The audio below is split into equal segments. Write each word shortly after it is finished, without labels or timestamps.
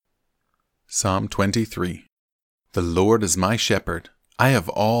Psalm 23. The Lord is my shepherd. I have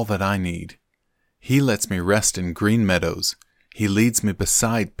all that I need. He lets me rest in green meadows. He leads me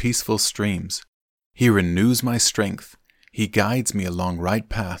beside peaceful streams. He renews my strength. He guides me along right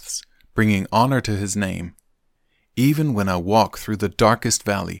paths, bringing honor to His name. Even when I walk through the darkest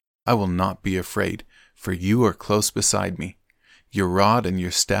valley, I will not be afraid, for You are close beside me. Your rod and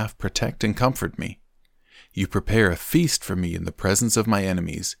Your staff protect and comfort me. You prepare a feast for me in the presence of my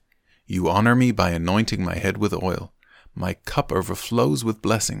enemies. You honor me by anointing my head with oil. My cup overflows with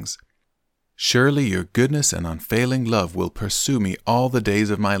blessings. Surely Your goodness and unfailing love will pursue me all the days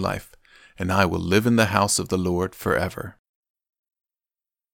of my life, and I will live in the house of the Lord forever.